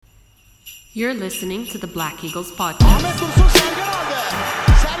You're listening to the Black Eagles podcast. Ahmet Dursun Sergen aldı.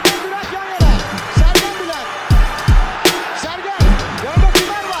 Sergen Bülent yan yana. Sergen Bülent. Sergen. Yanında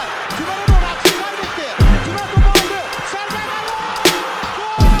Süper var. Süper'e doğru aksın kaybetti. Süper topu aldı. Sergen aldı.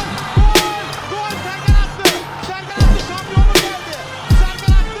 Gol. Sergen attı. Sergen attı. Şampiyonluk geldi.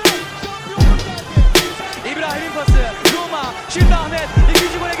 Sergen attı. Şampiyonluk geldi. İbrahim'in pası. Zuma. Şimdi Ahmet.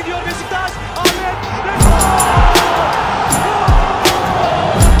 İkinci gole gidiyor Beşiktaş. Ahmet. Ve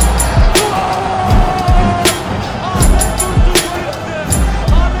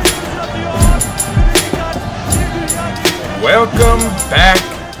Welcome back,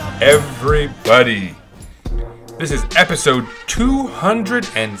 everybody. This is episode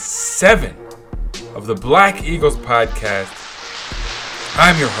 207 of the Black Eagles podcast.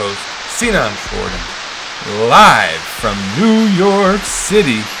 I'm your host, Sinan Jordan, live from New York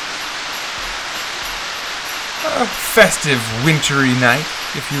City. A festive, wintry night,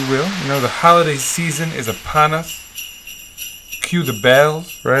 if you will. You know, the holiday season is upon us. Cue the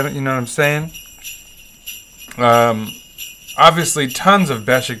bells, right? You know what I'm saying? Obviously, tons of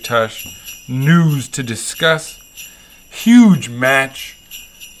Beşiktaş news to discuss. Huge match.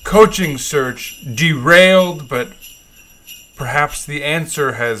 Coaching search derailed, but perhaps the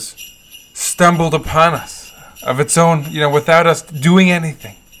answer has stumbled upon us of its own, without us doing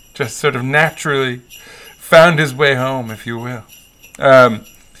anything. Just sort of naturally found his way home, if you will.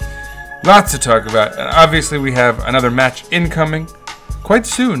 Lots to talk about. And obviously, we have another match incoming quite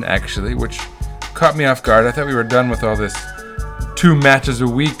soon, actually, which caught me off guard. I thought we were done with all this 2 matches a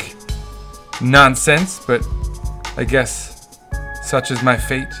week nonsense, but I guess such is my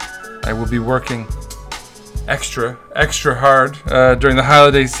fate. I will be working extra hard during the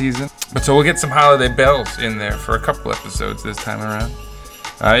holiday season. But so we'll get some holiday bells in there for a couple episodes this time around.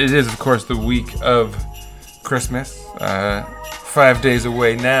 It is, of course, the week of Christmas. 5 days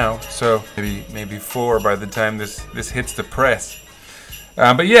away now, so maybe 4 by the time this hits the press.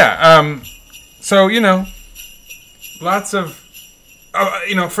 But yeah, so lots of.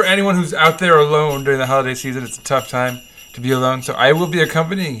 For anyone who's out there alone during the holiday season, it's a tough time to be alone. So I will be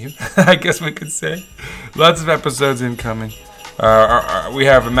accompanying you, I guess we could say. Lots of episodes incoming. We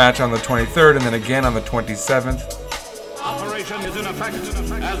have a match on the 23rd and then again on the 27th. Operation is in effect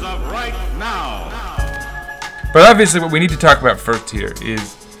as of right now. But obviously what we need to talk about first here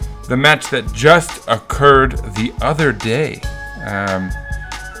is the match that just occurred the other day.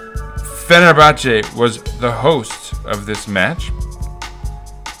 Fenerbahçe was the host of this match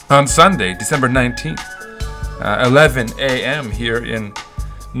on Sunday, December 19th, 11 a.m. here in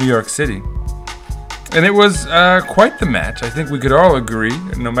New York City. And it was quite the match. I think we could all agree,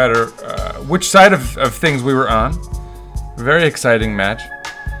 no matter which side of things we were on. Very exciting match.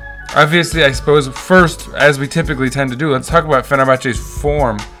 Obviously, I suppose first, as we typically tend to do, let's talk about Fenerbahçe's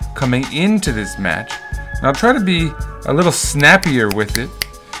form coming into this match. And I'll try to be a little snappier with it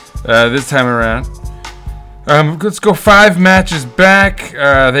this time around. Let's go 5 matches back.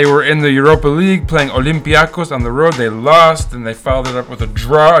 They were in the Europa League playing Olympiacos on the road. They lost, and they followed it up with a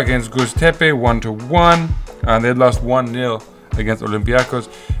draw against Göztepe 1-1. They had lost 1-0 against Olympiacos.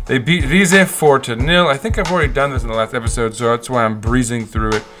 They beat Rize 4-0. I think I've already done this in the last episode, so that's why I'm breezing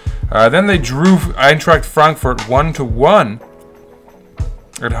through it. Then they drew Eintracht Frankfurt 1-1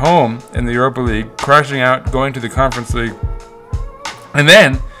 at home in the Europa League, crashing out, going to the Conference League. And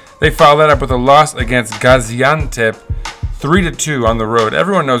then they followed that up with a loss against Gaziantep, 3-2 on the road.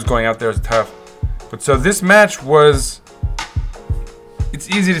 Everyone knows going out there is tough. But so this match was, it's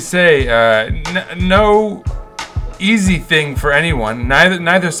easy to say, no easy thing for anyone.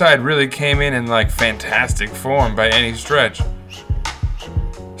 Neither side really came in like fantastic form by any stretch.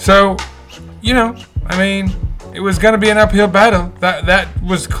 So, it was going to be an uphill battle. That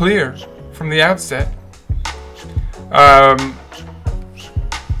was clear from the outset.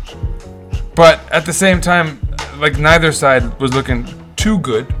 But at the same time, neither side was looking too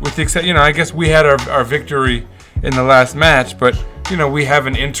good. With the exception, I guess we had our victory in the last match, but we have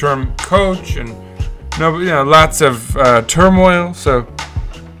an interim coach and lots of turmoil. So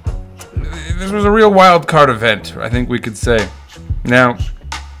this was a real wild card event, I think we could say. Now,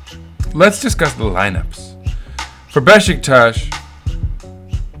 let's discuss the lineups. For Beşiktaş,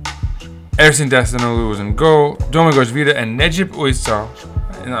 Ersin Destanoğlu was in goal, Domingos Vida and Necip Uysal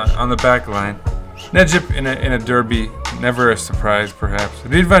on the back line. Necip in a derby, never a surprise perhaps.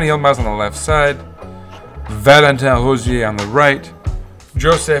 Rıdvan Yılmaz on the left side, Valentin Rosier on the right,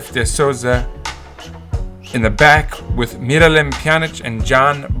 Joseph de Souza in the back with Miralem Pjanic and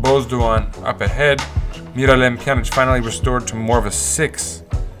Can Bozdoğan up ahead. Miralem Pjanic finally restored to more of a 6,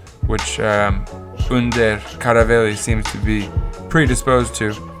 which Under Karavelli seems to be predisposed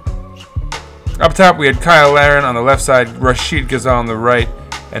to. Up top, we had Kyle Larin on the left side, Rashid Ghazal on the right,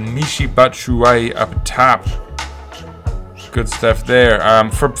 and Michy Batshuayi up top. Good stuff there.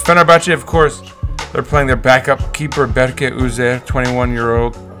 For Fenerbahçe, of course, they're playing their backup keeper, Berke Uzer,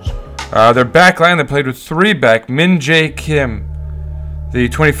 21-year-old. Their back line, they played with 3 back. Min Jae Kim, the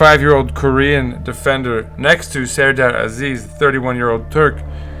 25-year-old Korean defender, next to Serdar Aziz, the 31-year-old Turk,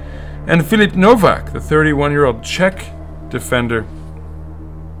 and Filip Novak, the 31-year-old Czech defender.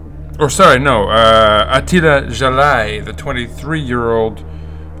 Attila Jalai, the 23-year-old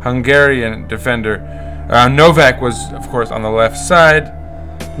Hungarian defender. Novak was, of course, on the left side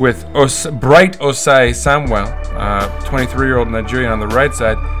with Bright Osai Samuel, 23-year-old Nigerian, on the right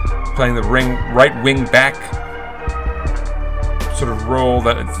side, playing the right wing back sort of role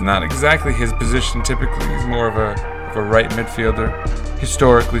that it's not exactly his position typically. He's more of a right midfielder,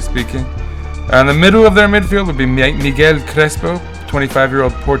 historically speaking. In the middle of their midfield would be Miguel Crespo,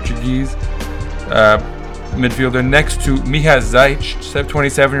 25-year-old Portuguese midfielder, next to Miha Zajc,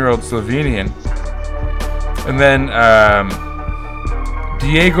 27-year-old Slovenian. And then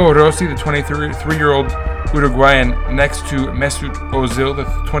Diego Rossi, the 23-year-old Uruguayan, next to Mesut Ozil, the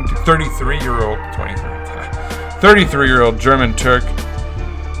 33-year-old German Turk,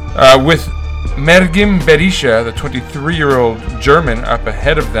 with Mergim Berisha, the 23-year-old German, up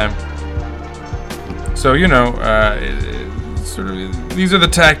ahead of them. So, these are the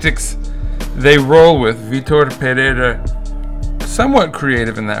tactics they roll with. Vitor Pereira, somewhat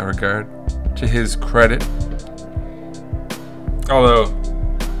creative in that regard, to his credit. Although,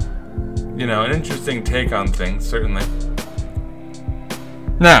 an interesting take on things, certainly.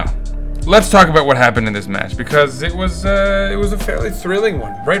 Now, let's talk about what happened in this match, because it was a fairly thrilling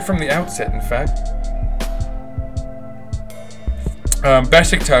one, right from the outset, in fact.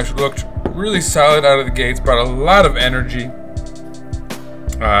 Beşiktaş looked really solid out of the gates, brought a lot of energy.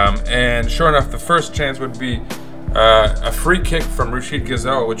 And sure enough, the first chance would be a free kick from Rashid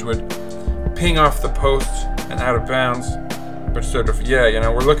Ghazal, which would ping off the post and out of bounds. But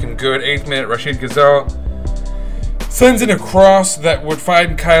we're looking good. 8th minute, Rashid Ghazal sends in a cross that would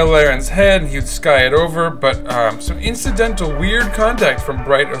find Kyle Larin's head, and he would sky it over. But some incidental weird contact from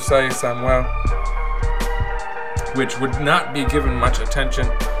Bright Osai Samuel, which would not be given much attention.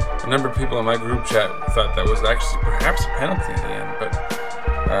 A number of people in my group chat thought that was actually perhaps a penalty in the end. But,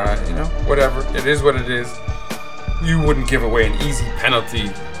 whatever. It is what it is. You wouldn't give away an easy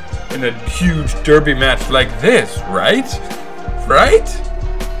penalty in a huge derby match like this, right? Right?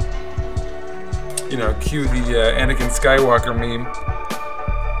 Cue the Anakin Skywalker meme.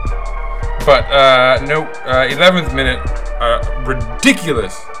 But, 11th minute,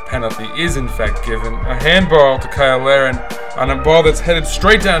 ridiculous penalty is in fact given. A handball to Kyle Larin on a ball that's headed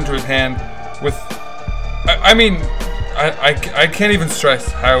straight down to his hand with... I can't even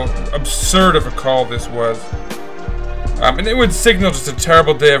stress how absurd of a call this was. And it would signal just a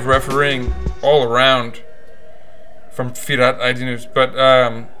terrible day of refereeing all around from Firat Aydınus. But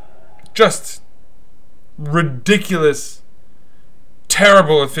just ridiculous,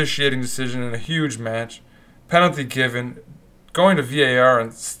 terrible officiating decision in a huge match. Penalty given, going to VAR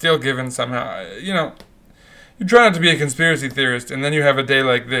and still given somehow. You try not to be a conspiracy theorist, and then you have a day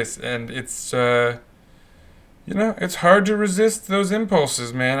like this, and it's, it's hard to resist those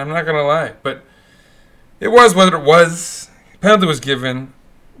impulses, man. I'm not going to lie. But it was what it was. Penalty was given.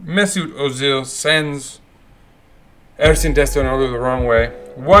 Mesut Ozil sends Ersin Destanoğlu the wrong way.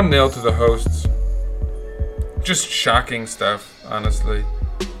 1-0 to the hosts. Just shocking stuff, honestly.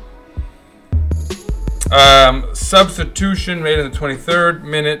 Substitution made in the 23rd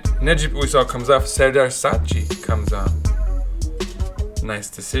minute. Necip Uysal comes off. Serdar Saci comes on. Nice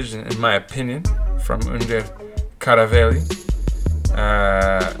decision, in my opinion, from Under Karavelli.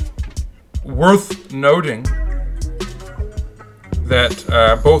 Worth noting that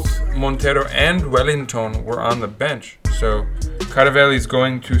both Montero and Wellington were on the bench. So Karavelli's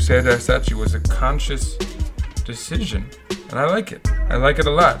going to Serdar Saci was a conscious decision. And I like it. I like it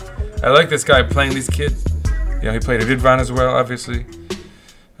a lot. I like this guy playing these kids. He played Ridvan as well, obviously.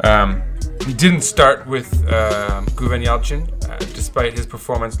 He didn't start with Guven Yalçın, despite his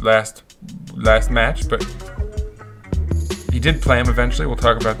performance last match, but he did play him eventually. We'll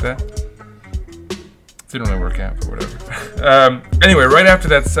talk about that. Didn't really work out, but whatever. Anyway, right after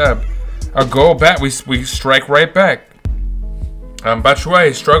that sub, a goal back. We strike right back.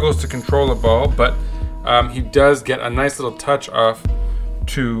 Batshuayi struggles to control the ball, but he does get a nice little touch off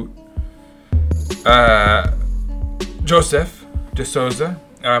to Joseph de Souza.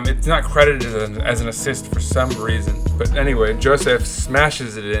 It's not credited as an assist for some reason, but anyway, Joseph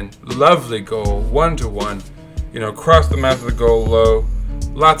smashes it in. Lovely goal, 1-1. Cross the mouth of the goal low,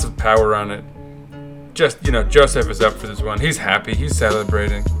 lots of power on it. just, Joseph is up for this one. He's happy. He's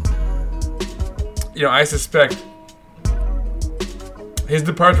celebrating. I suspect his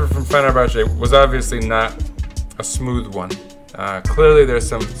departure from Fenerbahçe was obviously not a smooth one. Clearly, there's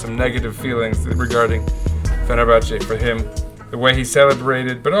some negative feelings regarding Fenerbahçe for him. The way he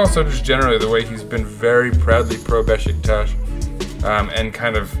celebrated, but also just generally the way he's been very proudly pro Beşiktaş, and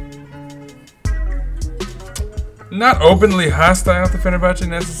kind of not openly hostile to Fenerbahçe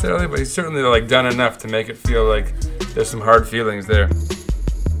necessarily, but he's certainly done enough to make it feel like there's some hard feelings there.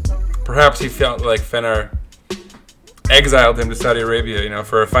 Perhaps he felt like Fener exiled him to Saudi Arabia,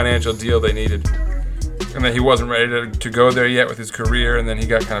 for a financial deal they needed, and that he wasn't ready to go there yet with his career, and then he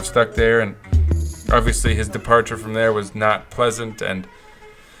got kind of stuck there, and obviously his departure from there was not pleasant and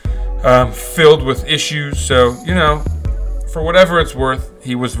filled with issues. So, for whatever it's worth,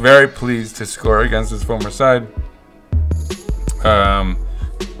 he was very pleased to score against his former side.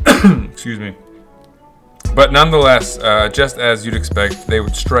 Excuse me. But nonetheless, just as you'd expect, they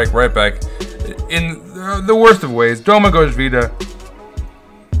would strike right back in the worst of ways. Domagoj Vida,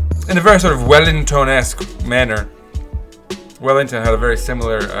 in a very sort of Wellington-esque manner. Wellington had a very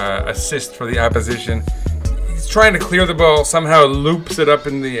similar assist for the opposition. He's trying to clear the ball, somehow loops it up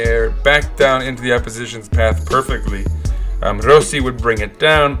in the air, back down into the opposition's path perfectly. Rossi would bring it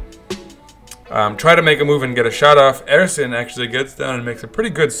down, try to make a move and get a shot off. Ersin actually gets down and makes a pretty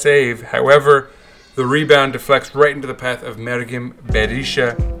good save. However, the rebound deflects right into the path of Mergim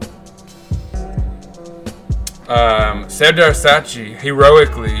Berisha. Serdar Saci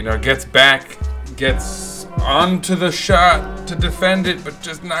heroically, gets back, gets onto the shot to defend it, but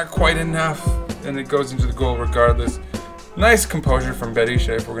just not quite enough, and it goes into the goal regardless. Nice composure from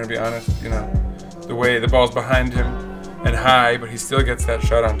Berisha, if we're going to be honest. The way the ball's behind him and high, but he still gets that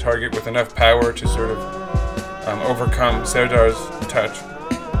shot on target with enough power to sort of overcome Serdar's touch.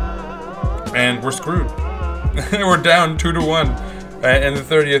 And we're screwed. We're down 2-1 in the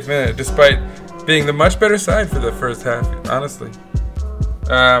 30th minute, despite being the much better side for the first half, honestly.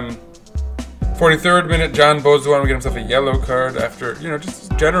 43rd minute, John Bozdoğan would get himself a yellow card after,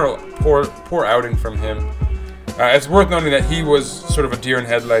 just general poor outing from him. It's worth noting that he was sort of a deer in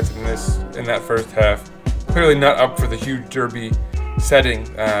headlights in that first half. Clearly not up for the huge derby setting.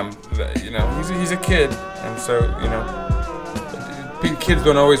 He's a kid, and so kids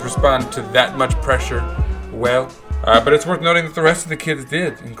don't always respond to that much pressure well. But it's worth noting that the rest of the kids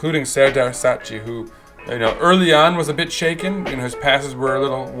did, including Serdar Saci, who, early on was a bit shaken. His passes were a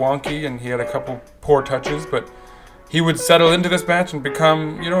little wonky, and he had a couple poor touches, but he would settle into this match and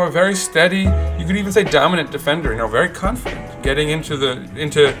become, a very steady, you could even say dominant defender, very confident, getting into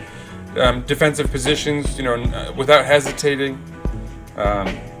defensive positions, without hesitating,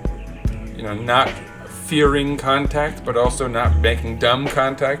 not fearing contact, but also not making dumb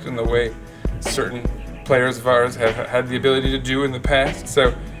contact in the way certain players of ours have had the ability to do in the past.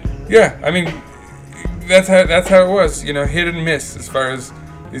 So, yeah, that's how it was, hit and miss as far as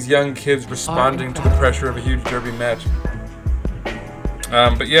these young kids responding to the pressure of a huge derby match.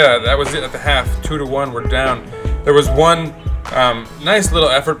 But yeah, that was it at the half. 2-1, we're down. There was one nice little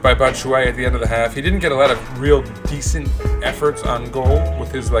effort by Batshuayi at the end of the half. He didn't get a lot of real decent efforts on goal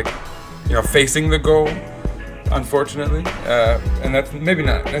with his facing the goal, unfortunately, and that's maybe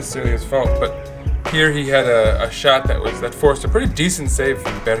not necessarily his fault, but here he had a shot that forced a pretty decent save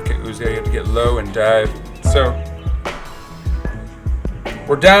from Berke Uze. He had to get low and dive. So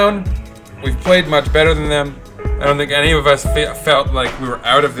we're down. We've played much better than them. I don't think any of us felt like we were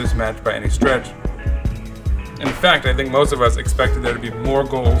out of this match by any stretch. In fact, I think most of us expected there to be more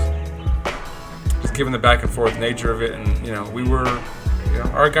goals, just given the back and forth nature of it, and we were,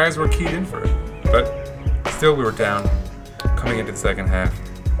 our guys were keyed in for it. But still, we were down coming into the second half.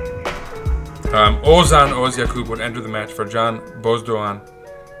 Ozan Ozyakub would enter the match for John Bozdoğan,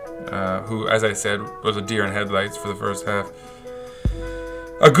 who, as I said, was a deer in headlights for the first half.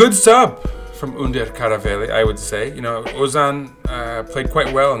 A good sub from Under Karaveli, I would say. Ozan played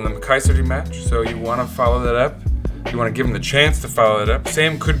quite well in the Kayseri match, so you want to follow that up. You want to give him the chance to follow it up.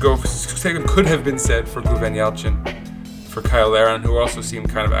 Same could have been said for Guven Yalçın, for Kyle Larin, who also seemed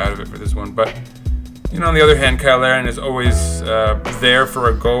kind of out of it for this one. But, on the other hand, Kyle Larin is always there for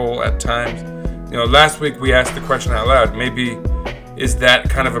a goal at times. Last week we asked the question out loud, maybe is that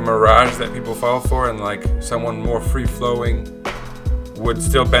kind of a mirage that people fall for, and someone more free-flowing would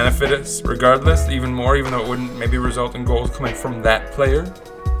still benefit us regardless, even more, even though it wouldn't maybe result in goals coming from that player,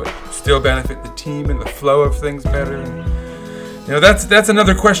 but still benefit the team and the flow of things better. And, that's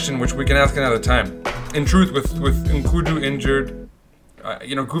another question which we can ask another time. In truth, with Nkudu injured,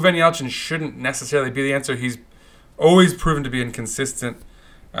 Guven Yalçın shouldn't necessarily be the answer. He's always proven to be inconsistent.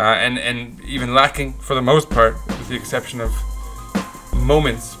 and even lacking for the most part, with the exception of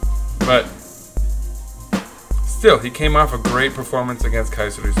moments. But still, he came off a great performance against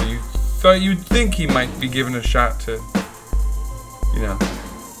Kayseri, so you'd think he might be given a shot to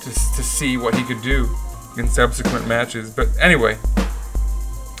see what he could do in subsequent matches. But anyway,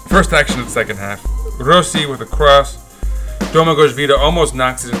 first action of the second half. Rossi with a cross. Domagoj Vida almost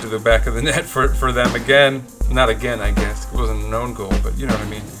knocks it into the back of the net for them again. Not again, I guess. It wasn't an own goal, but you know what I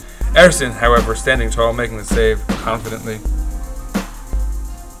mean. Ersin, however, standing tall, making the save confidently.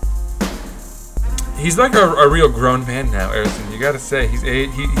 He's like a real grown man now, Ersin. You gotta say,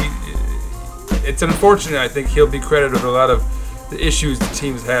 it's unfortunate. I think he'll be credited with a lot of the issues the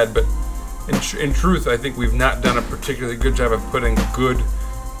team's had, but in truth, I think we've not done a particularly good job of putting good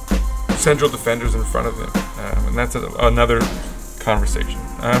central defenders in front of him, and that's another conversation.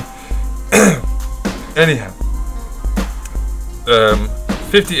 Anyhow,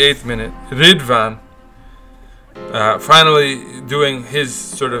 58th minute, Ridvan finally doing his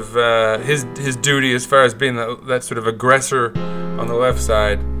sort of his duty as far as being that sort of aggressor on the left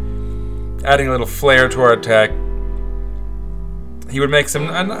side, adding a little flair to our attack. He would make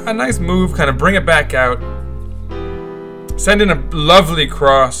a nice move, kind of bring it back out, send in a lovely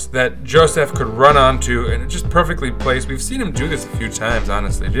cross that Joseph could run onto, and it just perfectly placed. We've seen him do this a few times,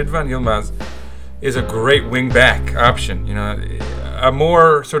 honestly. Ridvan Yilmaz is a great wing-back option. You know, a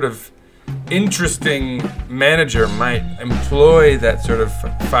more sort of interesting manager might employ that sort of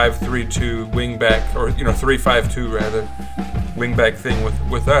 5-3-2 wing-back, or 3-5-2 rather, wing-back thing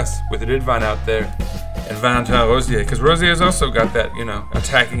with us, with Ridvan out there. And Valentin Rosier, because Rosier has also got that,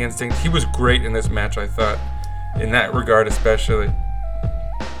 attacking instinct. He was great in this match, I thought, in that regard especially.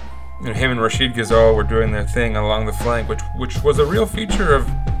 Him and Rashid Ghazal were doing their thing along the flank, which was a real feature of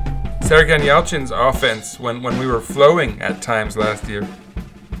Sergen Yalcin's offense when we were flowing at times last year.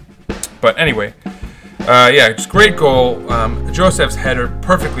 But anyway, just great goal. Joseph's header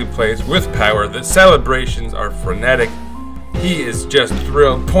perfectly placed with power. The celebrations are frenetic. He is just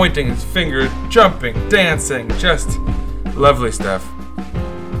thrilled, pointing his finger, jumping, dancing, just lovely stuff.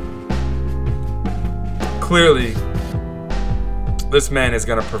 Clearly, this man is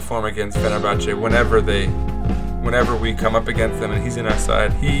going to perform against Fenerbahçe whenever we come up against them and he's in our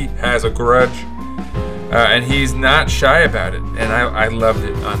side. He has a grudge, and he's not shy about it, and I loved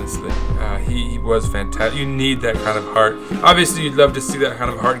it, honestly. He was fantastic. You need that kind of heart. Obviously, you'd love to see that kind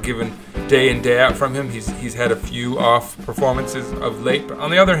of heart given day in, day out from him. He's had a few off performances of late, but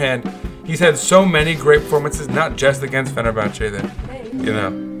on the other hand, he's had so many great performances, not just against Fenerbahçe, that,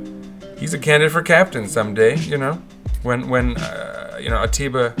 he's a candidate for captain someday, when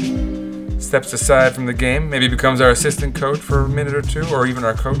Atiba steps aside from the game, maybe becomes our assistant coach for a minute or two, or even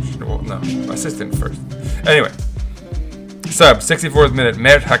our coach. Well, no, assistant first. Anyway, sub, 64th minute,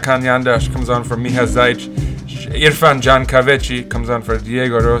 Mert Hakan Yandash comes on for Miha Zajc. Irfan Can Kahveci comes on for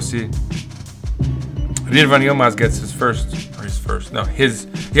Diego Rossi. Ridvan Yilmaz gets his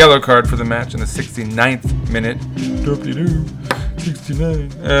yellow card for the match in the 69th minute. 69.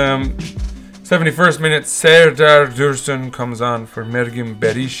 71st minute, Serdar Dursun comes on for Mergim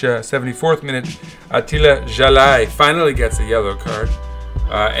Berisha. 74th minute, Attila Jalai finally gets a yellow card.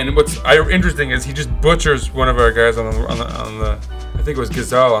 And what's interesting is he just butchers one of our guys on the I think it was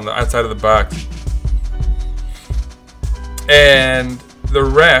Ghazal on the outside of the box. And the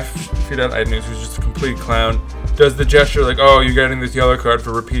ref, Fidat Aydınus, who's just a complete clown, does the gesture like, "Oh, you're getting this yellow card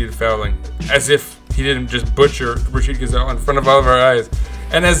for repeated fouling," as if he didn't just butcher Rashid Ghazal in front of all of our eyes.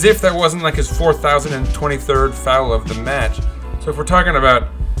 And as if that wasn't like his 4,023rd foul of the match. So if we're talking about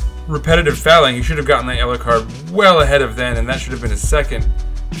repetitive fouling, he should have gotten that yellow card well ahead of then, and that should have been his second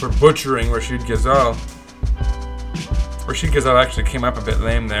for butchering Rashid Ghazal. Rashid Ghazal actually came up a bit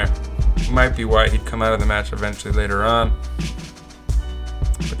lame there. Might be why he'd come out of the match eventually later on.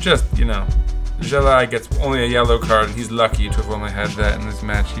 But just, Jalai gets only a yellow card, and he's lucky to have only had that in this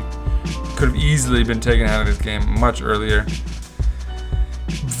match. He could have easily been taken out of this game much earlier.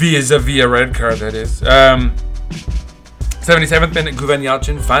 Via red card, that is. 77th minute, Guven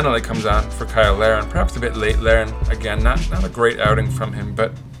Yalcin finally comes on for Kyle Larin. Perhaps a bit late, Larin. Again, not a great outing from him,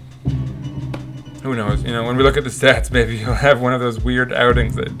 but who knows? When we look at the stats, maybe he'll have one of those weird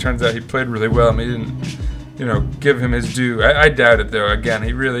outings that it turns out he played really well and he didn't, give him his due. I doubt it, though. Again,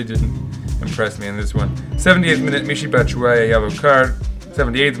 he really didn't impress me in this one. 78th minute, Mishi Batshuayi, a yellow card.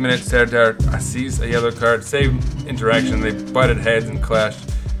 78th minute, Serdar Aziz, a yellow card. Same interaction. They butted heads and clashed.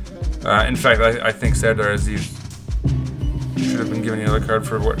 In fact, I think Serdar Aziz should have been given a yellow card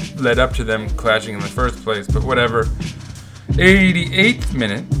for what led up to them clashing in the first place, but whatever. 88th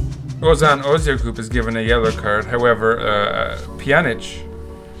minute, Ozan Özyakup is given a yellow card. However, Pjanic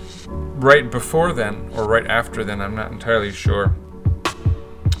right before then, or right after then, I'm not entirely sure,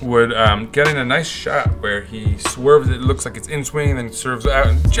 would get in a nice shot where he swerves. It looks like it's in swing, then serves out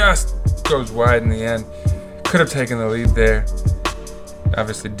and just goes wide in the end. Could have taken the lead there.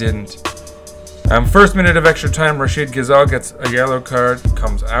 Obviously didn't. First minute of extra time, Rashid Ghazal gets a yellow card,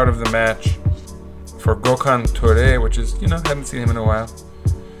 comes out of the match for Gökhan Töre, which is, hadn't seen him in a while.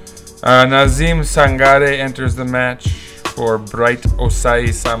 Nazim Sangare enters the match for Bright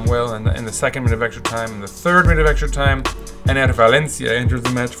Osai Samuel in the second minute of extra time. In the third minute of extra time, Ener Valencia enters the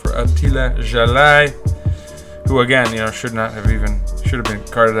match for Attila Jalai, who again, should have been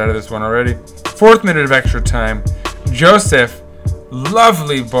carded out of this one already. Fourth minute of extra time, Joseph,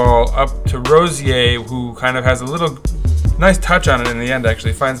 lovely ball up to Rosier, who kind of has a little nice touch on it in the end,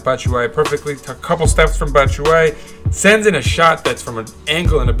 actually. Finds Batshuayi perfectly, a couple steps from Batshuayi, sends in a shot that's from an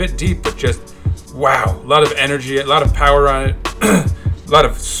angle and a bit deep, but just, wow, a lot of energy, a lot of power on it, a lot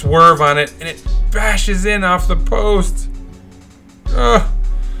of swerve on it, and it bashes in off the post. Oh,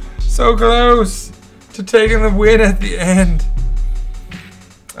 so close to taking the win at the end.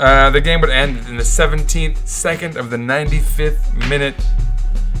 The game would end in the 17th second of the 95th minute.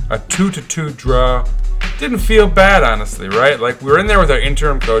 A 2-2 draw. Didn't feel bad, honestly, right? Like, we were in there with our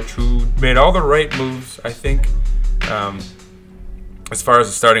interim coach who made all the right moves, I think. As far as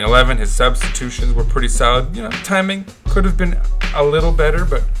the starting 11, his substitutions were pretty solid. Timing could have been a little better,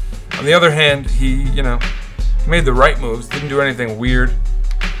 but on the other hand, he made the right moves, didn't do anything weird.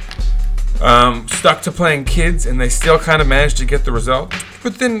 Stuck to playing kids, and they still kind of managed to get the result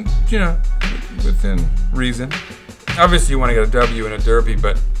within reason. Obviously, you want to get a W in a derby,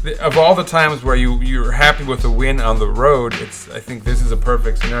 but of all the times where you're happy with a win on the road, I think this is a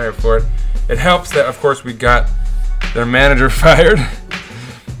perfect scenario for it. It helps that, of course, we got their manager fired.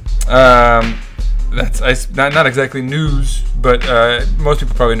 That's not exactly news, but most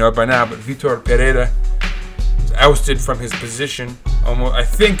people probably know it by now. But Vitor Pereira was ousted from his position, almost, I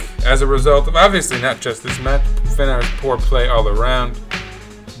think, as a result of obviously not just this match, Fener's poor play all around,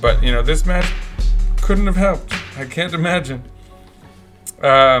 but this match couldn't have helped. I can't imagine.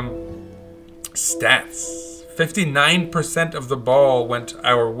 Stats: 59% of the ball went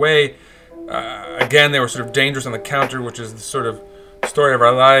our way. Again, they were sort of dangerous on the counter, which is the sort of story of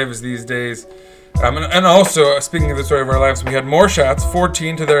our lives these days. And also, speaking of the story of our lives, we had more shots,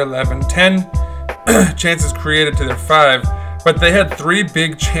 14 to their 11, 10 chances created to their 5, but they had 3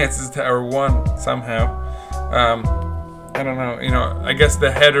 big chances to our 1 somehow. I don't know, I guess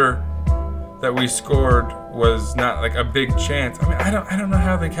the header that we scored was not like a big chance. I mean, I don't know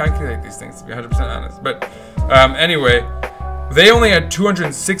how they calculate these things, to be 100% honest. But anyway, they only had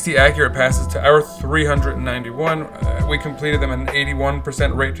 260 accurate passes to our 391. We completed them at an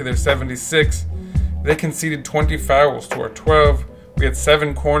 81% rate to their 76. They conceded 20 fouls to our 12. We had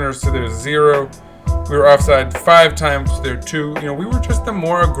 7 corners to their 0. We were offside 5 times to their 2. We were just the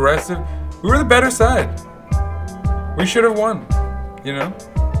more aggressive. We were the better side. We should have won,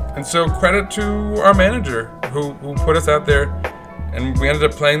 And so credit to our manager who put us out there, and we ended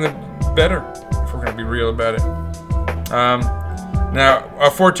up playing the better, if we're going to be real about it. Now,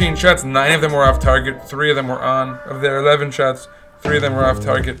 our 14 shots, 9 of them were off target, 3 of them were on. Of their 11 shots, 3 of them were off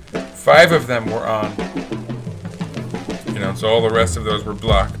target, 5 of them were on. So all the rest of those were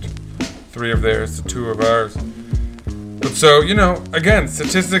blocked. 3 of theirs to 2 of ours. But so, again,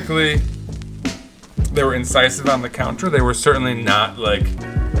 statistically, they were incisive on the counter. They were certainly not like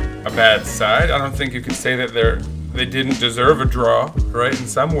a bad side. I don't think you could say that they didn't deserve a draw, right, in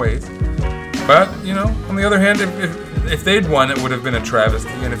some ways. But, on the other hand, if they'd won, it would have been a travesty.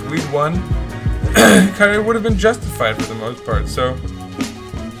 And if we'd won, it kind of would have been justified for the most part. So,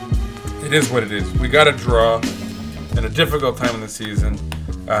 it is what it is. We got a draw in a difficult time in the season.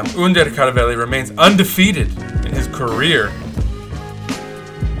 Under Carvelli remains undefeated in his career.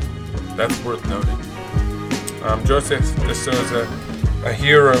 That's worth noting. Joseph de Souza, a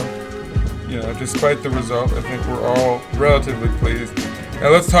hero, despite the result. I think we're all relatively pleased. Now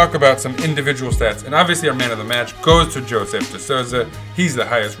let's talk about some individual stats. And obviously our man of the match goes to Joseph de Souza. He's the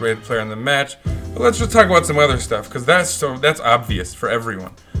highest rated player in the match. But let's just talk about some other stuff, because that's obvious for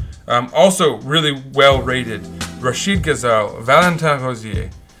everyone. Also really well rated, Rashid Ghazal, Valentin Rosier,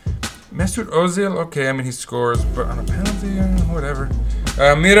 Mesut Ozil, okay, I mean he scores, but on a penalty, whatever.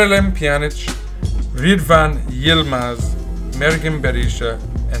 Miralem Pjanic, Ridvan Yilmaz, Mergim Berisha,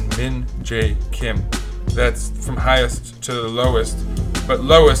 and Min Jae Kim. That's from highest to the lowest, but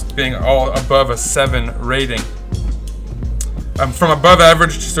lowest being all above a 7 rating. From above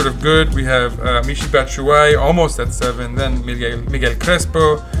average to sort of good, we have Michy Batshuayi, almost at 7, then Miguel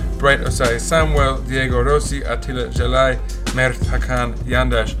Crespo, Bright Osai Samuel, Diego Rossi, Attila Jalai, Mert Hakan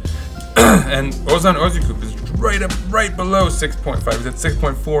Yandash. And Ozan Özyakup is right below 6.5. He's at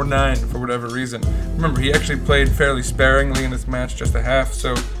 6.49 for whatever reason. Remember, he actually played fairly sparingly in this match, just a half,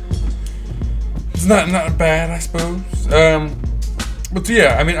 so it's not bad, I suppose. But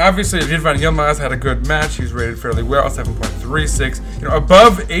yeah, I mean, obviously, Ridvan Yilmaz had a good match. He's rated fairly well, 7.36.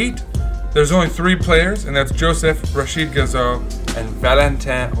 Above 8, there's only 3 players, and that's Joseph, Rachid Ghazal, and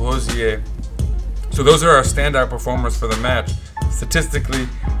Valentin Rosier. So those are our standout performers for the match, statistically.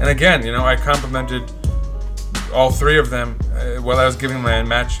 And again, I complimented all 3 of them while I was giving my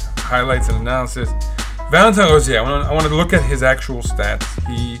match highlights and analysis. Valentin Rosier, I want to look at his actual stats.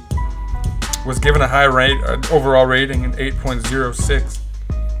 He was given a high overall rating in 8.06.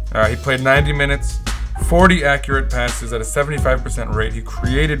 He played 90 minutes, 40 accurate passes at a 75% rate. He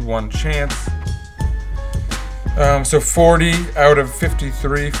created 1 chance. So 40 out of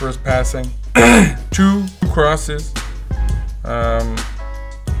 53 for his passing. 2 crosses. 0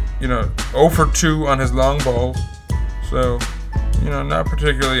 for 2 on his long balls. So, not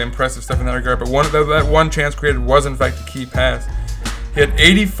particularly impressive stuff in that regard. But that 1 chance created was, in fact, a key pass. He had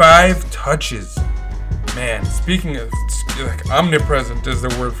 85 touches. Man, speaking of, omnipresent is the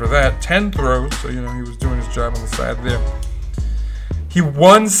word for that. 10 throws, so, he was doing his job on the side there. He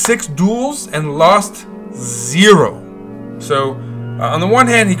won 6 duels and lost 0. So, on the one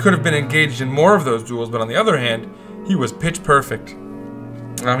hand, he could have been engaged in more of those duels, but on the other hand, he was pitch perfect.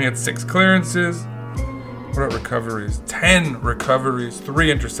 He had 6 clearances. What about recoveries? 10 recoveries, 3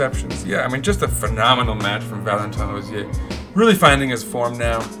 interceptions. Yeah, just a phenomenal match from Valentin Rosier. Really finding his form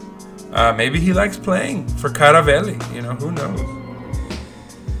now. Maybe he likes playing for Caravelli. Who knows?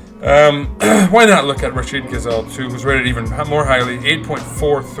 Why not look at Rachid Ghazal too, who's rated even more highly,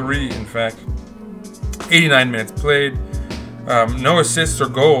 8.43 in fact. 89 minutes played. No assists or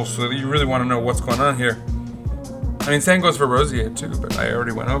goals, so you really want to know what's going on here. Same goes for Rosier too, but I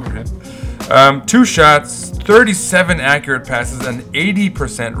already went over him. 2 shots, 37 accurate passes, an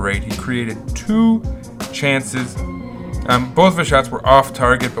 80% rate. He created 2 chances. Both of his shots were off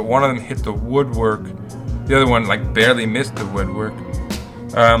target, but one of them hit the woodwork. The other one barely missed the woodwork.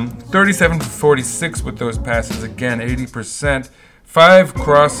 37 for 46 with those passes, again 80%. 5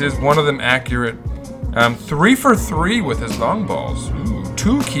 crosses, one of them accurate. 3 for 3 with his long balls.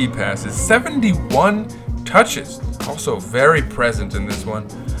 2 key passes, 71 touches. Also very present in this one.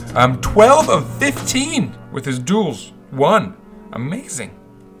 12 of 15 with his duels. 1. Amazing.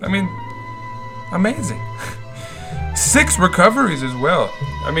 Amazing. 6 recoveries as well.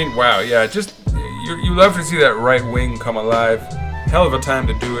 Wow, yeah, just you love to see that right wing come alive. Hell of a time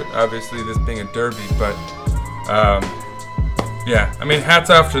to do it, obviously, this being a derby, but yeah, hats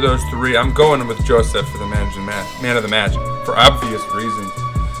off to those 3. I'm going with Joseph for the man of the match for obvious reasons.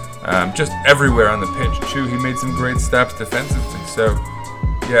 Just everywhere on the pitch, too. He made some great stops defensively. So,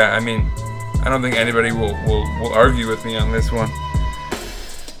 yeah, I don't think anybody will argue with me on this one.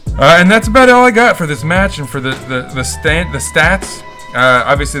 And that's about all I got for this match and for the stats.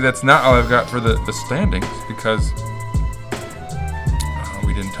 Obviously, that's not all I've got for the standings because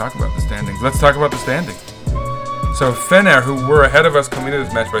we didn't talk about the standings. Let's talk about the standings. So Fener, who were ahead of us coming into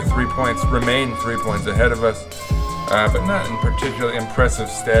this match by 3 points, remain 3 points ahead of us, but not in particularly impressive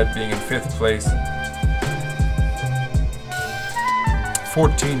stead, being in 5th place.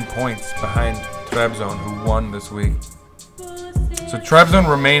 14 points behind Trabzon, who won this week. So Trabzon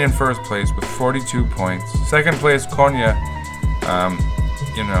remain in 1st place with 42 points. 2nd place, Konya,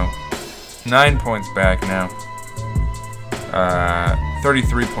 9 points back now.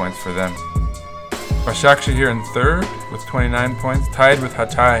 33 points for them. Başakşehir in 3rd with 29 points, tied with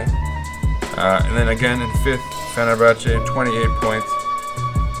Hatay. And then again in 5th, Fenerbahçe, 28 points.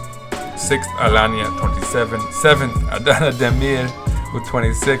 6th, Alanya, 27. 7th, Adana Demir with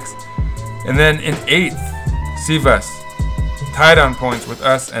 26. And then in 8th, Sivas, tied on points with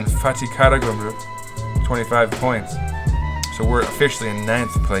us and Fatih Karagümrük, 25 points. So we're officially in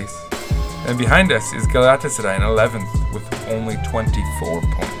 9th place. And behind us is Galatasaray in 11th with only 24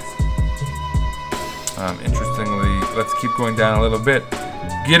 points. Interestingly, let's keep going down a little bit.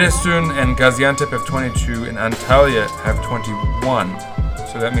 Giresun and Gaziantep have 22 and Antalya have 21.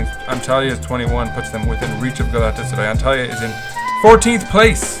 So that means Antalya is 21, puts them within reach of Galatasaray. Antalya is in 14th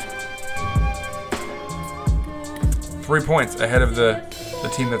place. 3 points ahead of the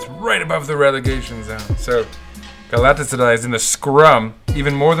team that's right above the relegation zone. So Galatasaray is in the scrum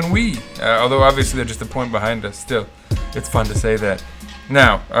even more than we. Although obviously they're just a point behind us. Still, it's fun to say that.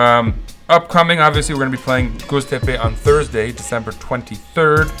 Now, upcoming, obviously, we're going to be playing Göztepe on Thursday, December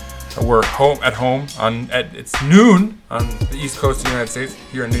 23rd. We're at home it's noon on the East Coast of the United States,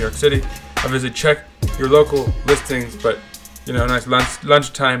 here in New York City. Obviously, check your local listings, but a nice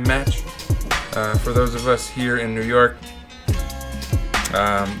lunchtime match for those of us here in New York.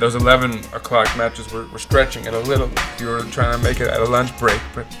 Those 11 o'clock matches were stretching it a little if you were trying to make it at a lunch break,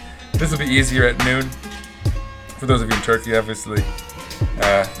 but this will be easier at noon. For those of you in Turkey, obviously,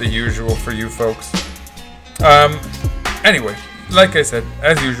 the usual for you folks. Anyway, like I said,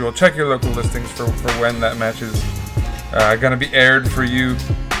 as usual, check your local listings for when that match is going to be aired for you.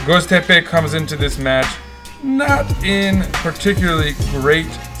 Göztepe comes into this match not in particularly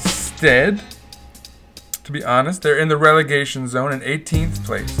great stead, to be honest. They're in the relegation zone in 18th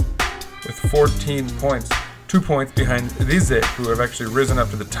place with 14 points. 2 points behind Rize, who have actually risen up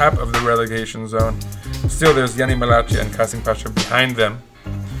to the top of the relegation zone. Still, there's Yeni Malatya and Kasim Pasha behind them.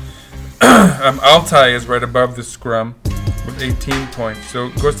 Altay is right above the scrum with 18 points. So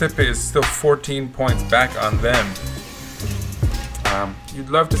Göztepe is still 14 points back on them. You'd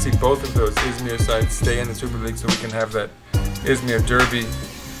love to see both of those Izmir sides stay in the Super League so we can have that Izmir derby.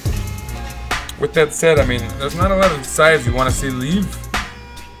 With that said, I mean, there's not a lot of sides you want to see leave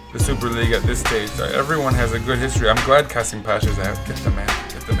the Super League at this stage. Everyone has a good history. I'm glad Kasim Pasha's out. Get them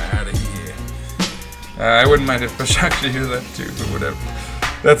out of here. I wouldn't mind if Başakşehir left too, but whatever.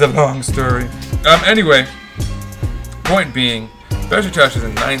 That's a long story. Anyway, point being, Beşiktaş is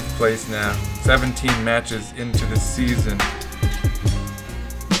in 9th place now, 17 matches into the season.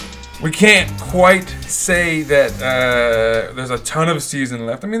 We can't quite say that there's a ton of season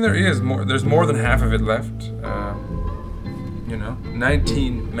left. I mean, there is more. There's more than half of it left.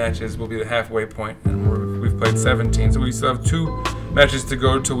 19 matches will be the halfway point, and we've played 17, so we still have 2 matches to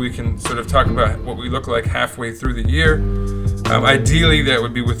go till we can sort of talk about what we look like halfway through the year. Ideally, that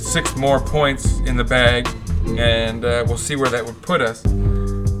would be with 6 more points in the bag, and we'll see where that would put us.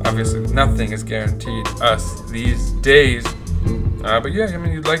 Obviously, nothing is guaranteed us these days. But yeah, I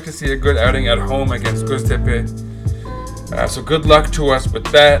mean, you'd like to see a good outing at home against Göztepe. So good luck to us with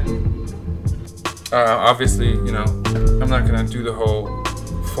that. Obviously, I'm not going to do the whole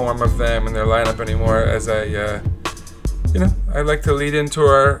form of them and their lineup anymore, as I like to lead into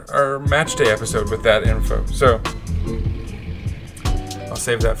our match day episode with that info. So I'll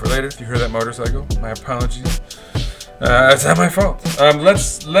save that for later. If you hear that motorcycle, my apologies. It's not my fault.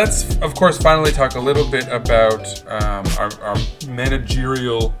 Let's of course finally talk a little bit about our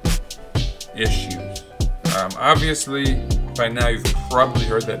managerial issues. Obviously, by now you've probably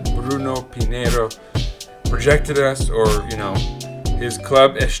heard that Bruno Pinheiro rejected us, or his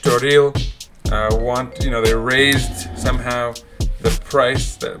club Estoril they raised somehow the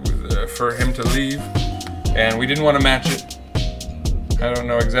price that for him to leave, and we didn't want to match it. I don't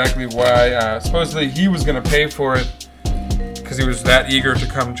know exactly why. Supposedly he was going to pay for it, because he was that eager to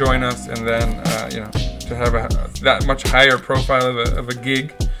come join us, and then to have that much higher profile of a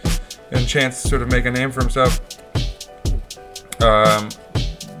gig and chance to sort of make a name for himself.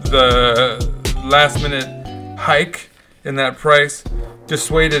 The last minute hike in that price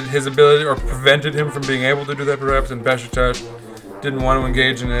dissuaded his ability, or prevented him from being able to do that perhaps, and Beşiktaş didn't want to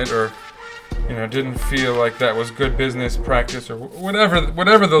engage in it, or didn't feel like that was good business practice, or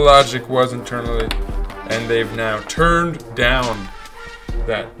whatever the logic was internally. And they've now turned down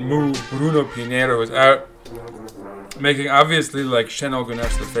that move. Bruno Pinheiro is out, making obviously like Şenol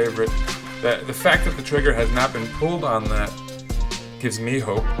Güneş the favorite. That the fact that the trigger has not been pulled on that gives me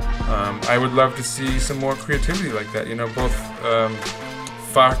hope. I would love to see some more creativity like that. Both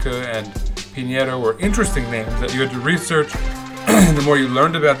Farke and Pinheiro were interesting names that you had to research. The more you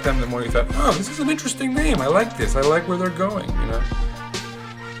learned about them, the more you thought, oh, this is an interesting name. I like this. I like where they're going.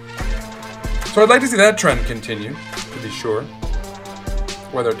 So I'd like to see that trend continue, to be sure.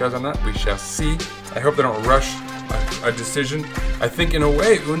 Whether it does or not, we shall see. I hope they don't rush a decision. I think, in a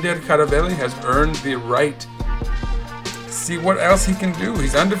way, Under Karavelli has earned the right to see what else he can do.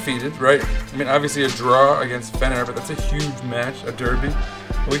 He's undefeated, right? I mean, obviously a draw against Fener, but that's a huge match, a derby.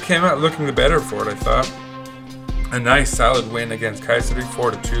 We came out looking the better for it, I thought. A nice, solid win against Kayseri,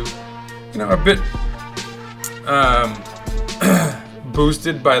 4-2. A bit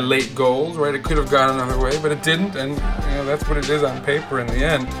boosted by late goals, right? It could have gone another way, but it didn't, and that's what it is on paper in the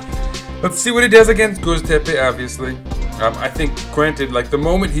end. Let's see what he does against Göztepe, obviously. I think, granted, like the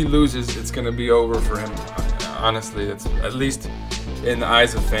moment he loses, it's going to be over for him. Honestly, that's at least in the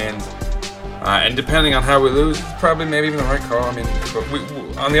eyes of fans. And depending on how we lose, it's probably maybe even the right call. I mean, but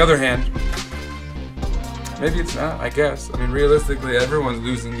on the other hand, maybe it's not, I guess. I mean, realistically, everyone's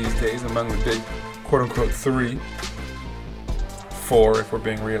losing these days among the big, quote-unquote, 3. 4, if we're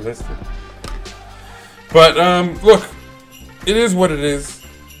being realistic. But, look, it is what it is.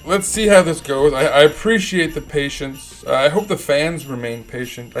 Let's see how this goes. I appreciate the patience. I hope the fans remain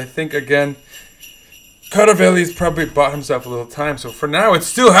patient. I think, again, Cardavelli's probably bought himself a little time, so for now it's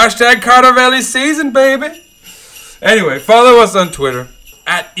still hashtag Cardavelli season, baby. Anyway, follow us on Twitter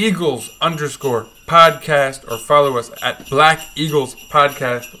at Eagles_podcast, or follow us at Black Eagles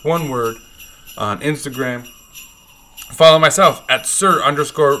Podcast, one word, on Instagram. Follow myself at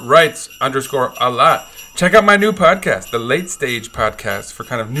Sir_Writes_a lot. Check out my new podcast, the Late Stage Podcast, for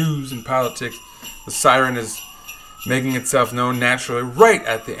kind of news and politics. The siren is making itself known naturally right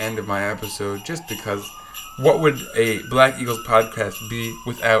at the end of my episode, just because what would a Black Eagles podcast be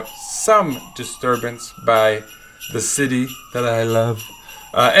without some disturbance by the city that I love?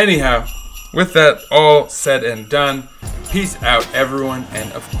 Anyhow, with that all said and done, peace out, everyone,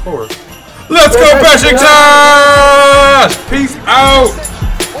 and of course, let's go Beşiktaş! Peace out!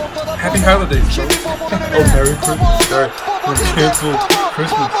 Happy holidays, folks. Oh, Merry Christmas. Sorry, we canceled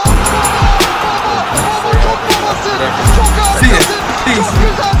Christmas. See ya. Peace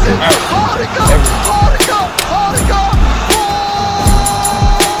out.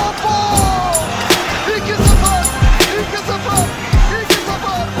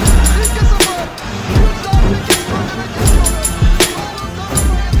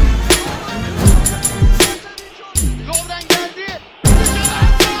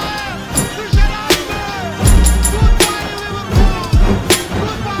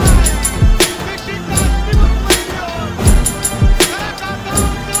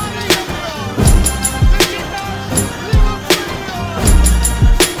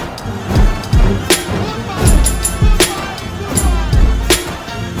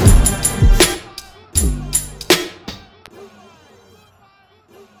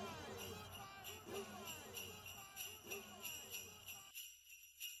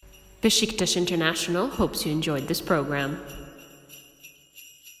 Beşiktaş International hopes you enjoyed this program.